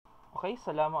Okay,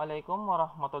 Assalamualaikum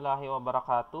warahmatullahi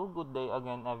wabarakatuh. Good day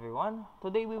again, everyone.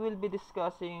 Today we will be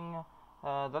discussing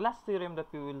the last theorem that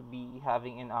we will be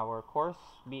having in our course,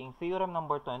 being theorem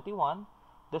number 21.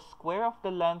 The square of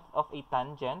the length of a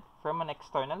tangent from an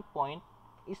external point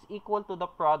is equal to the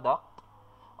product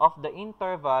of the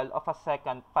interval of a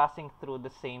secant passing through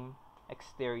the same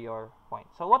exterior point.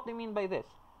 So what do you mean by this?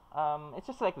 It's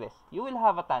just like this. You will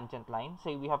have a tangent line.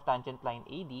 Say we have tangent line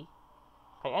AD.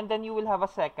 Okay, and then you will have a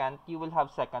secant, you will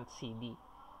have secant CD.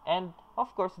 And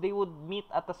of course, they would meet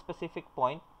at a specific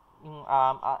point,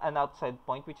 an outside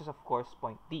point, which is of course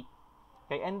point D.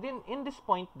 Okay, and then in this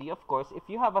point D, of course, if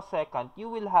you have a secant, you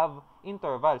will have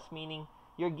intervals, meaning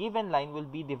your given line will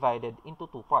be divided into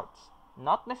two parts.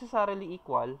 Not necessarily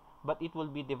equal, but it will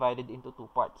be divided into two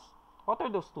parts. What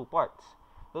are those two parts?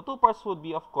 The two parts would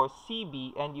be, of course,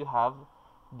 CB and you have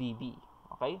DB.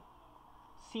 Okay?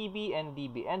 CB and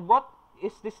DB. And what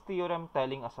is this theorem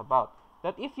telling us about?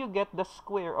 That if you get the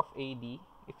square of AD,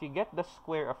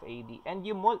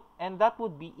 and that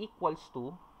would be equals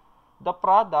to the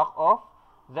product of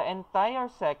the entire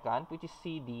secant, which is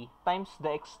CD, times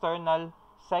the external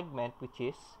segment, which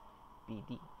is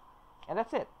BD. And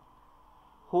that's it.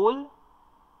 Whole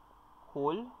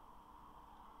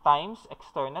times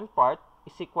external part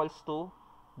is equals to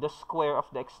the square of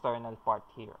the external part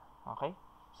here. Okay?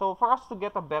 So for us to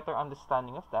get a better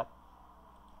understanding of that,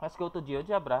 let's go to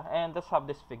GeoGebra and let's have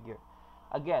this figure.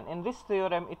 Again, in this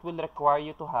theorem, it will require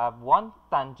you to have one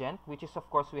tangent, which is of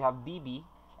course we have DB,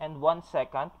 and one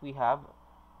secant, we have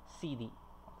CD.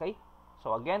 Okay?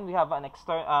 So again, we have an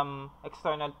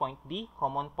external point D,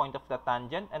 common point of the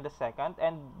tangent and the secant,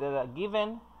 and the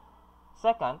given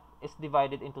secant is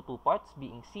divided into two parts,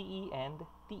 being CE and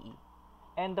TE.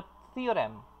 And the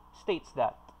theorem states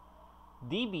that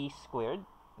DB squared,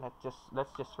 let's just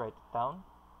write it down.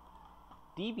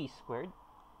 DB squared,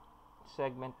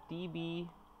 segment DB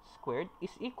squared,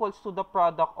 is equals to the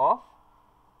product of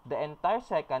the entire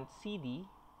secant CD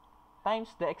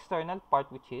times the external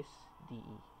part, which is DE.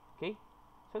 Okay?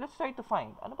 So let's try to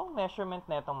find ano bang measurement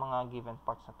na itong mga given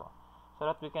parts na to, so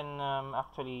that we can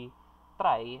actually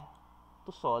try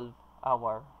to solve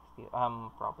our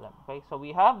problem. Okay? So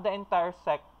we have the entire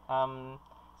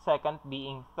secant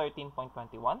being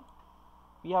 13.21.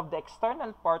 We have the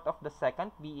external part of the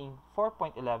secant being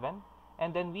 4.11,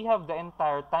 and then we have the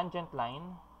entire tangent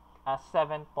line as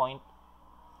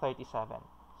 7.37.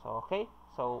 So, okay,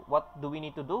 so what do we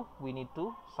need to do? We need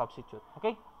to substitute.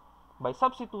 Okay, by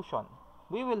substitution,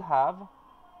 we will have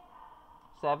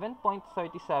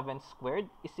 7.37 squared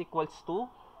is equals to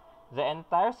the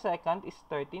entire secant is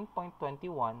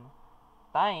 13.21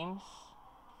 times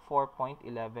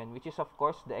 4.11, which is of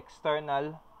course the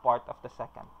external part of the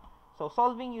secant. So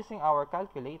solving using our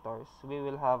calculators, we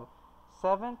will have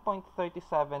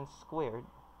 7.37 squared.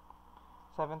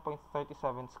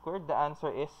 7.37 squared, the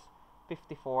answer is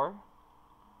 54.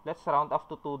 Let's round up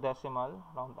to 2 decimal,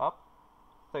 round up,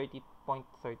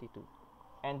 30.32.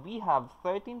 And we have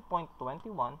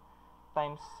 13.21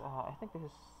 times, I think this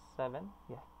is 7,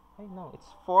 yeah, I know,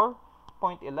 it's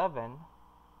 4.11.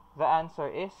 The answer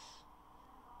is,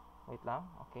 wait lang,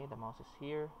 okay, the mouse is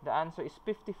here. The answer is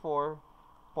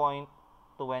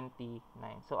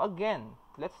 54.29. So again,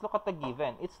 let's look at the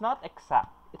given. It's not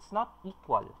exact, it's not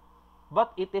equal,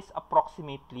 but it is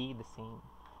approximately the same.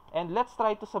 And let's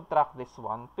try to subtract this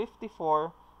one.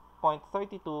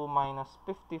 54.32 minus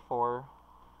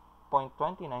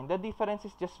 54.29. The difference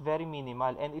is just very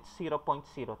minimal, and it's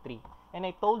 0.03. And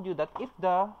I told you that if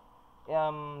the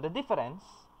difference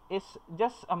is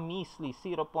just a measly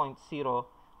 0.0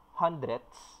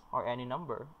 hundredths or any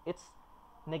number, it's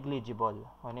negligible.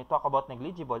 When I talk about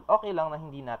negligible, okay lang na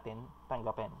hindi natin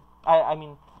tanggapin. I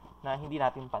mean, na hindi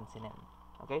natin pansinin.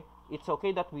 Okay? It's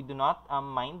okay that we do not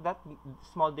mind that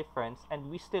small difference, and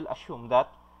we still assume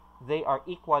that they are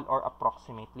equal or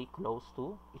approximately close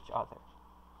to each other.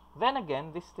 Then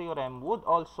again, this theorem would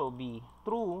also be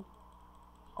true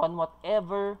on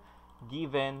whatever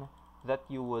given that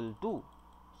you will do.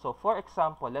 So for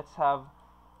example, let's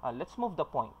move the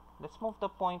point. Let's move the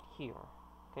point here.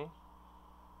 Okay?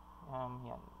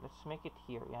 Yan. Let's make it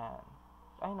here. Yan.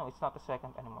 I know it's not a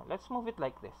secant anymore. Let's move it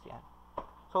like this. Yan.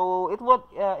 So it would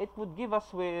give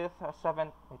us with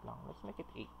 7. Wait long. Let's make it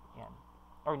 8. Yan.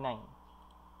 Or 9.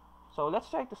 So let's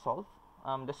try to solve.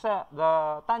 The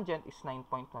tangent is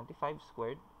 9.25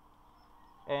 squared,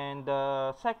 and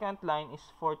the second line is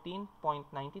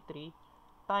 14.93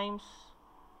 times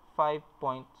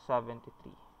 5.73.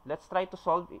 Let's try to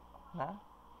solve it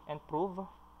and prove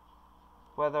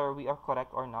whether we are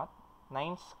correct or not.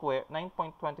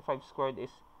 9.25 squared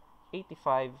is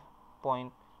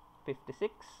 85.25.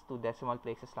 56, 2 decimal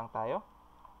places lang tayo.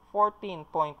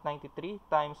 14.93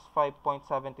 times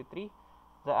 5.73,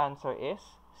 the answer is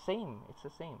same. It's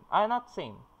the same. Not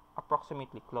same,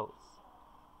 approximately close.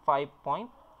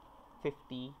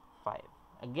 5.55.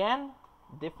 Again,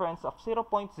 difference of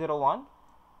 0.01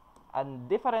 and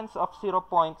difference of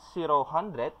 0.0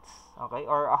 hundredths, okay,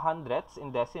 or a hundredths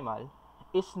in decimal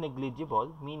is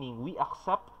negligible, meaning we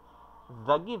accept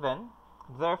the given,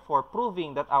 therefore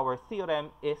proving that our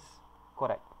theorem is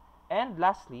correct. And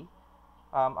lastly,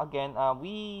 again,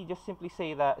 we just simply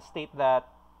state that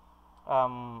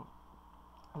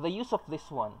the use of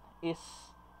this one is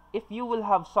if you will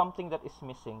have something that is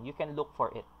missing, you can look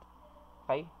for it.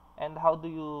 Okay? And how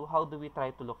do we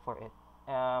try to look for it?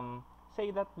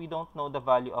 Say that we don't know the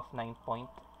value of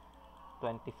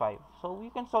 9.25. So we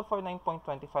can solve for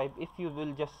 9.25 if you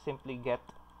will just simply get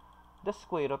the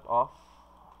square root of,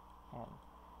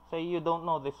 say you don't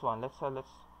know this one. Let's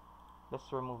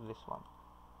remove this one.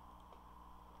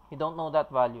 You don't know that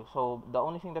value, so the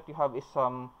only thing that you have is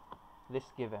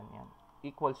this given,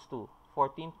 equals to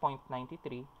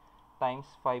 14.93 times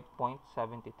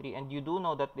 5.73, and you do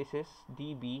know that this is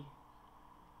dB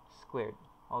squared.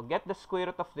 I'll get the square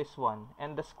root of this one,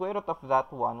 and the square root of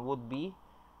that one would be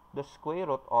the square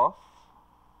root of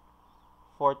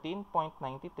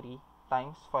 14.93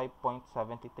 times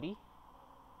 5.73.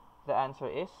 The answer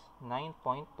is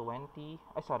 9.20.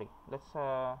 Sorry, let's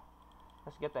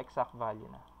get the exact value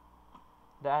now.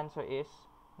 The answer is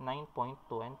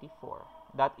 9.24.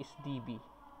 That is dB.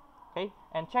 Okay,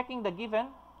 and checking the given,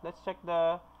 let's check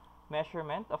the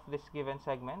measurement of this given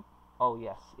segment. Oh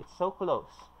yes, it's so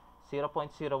close.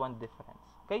 0.01 difference.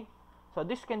 Okay, so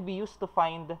this can be used to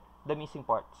find the missing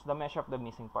parts, the measure of the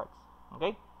missing parts.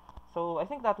 Okay, so I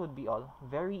think that would be all.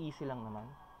 Very easy lang naman.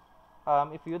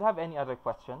 If you'd have any other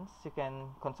questions, you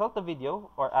can consult the video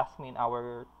or ask me in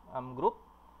our group.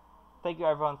 Thank you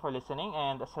everyone for listening,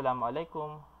 and Assalamu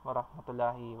alaikum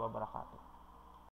warahmatullahi wabarakatuh.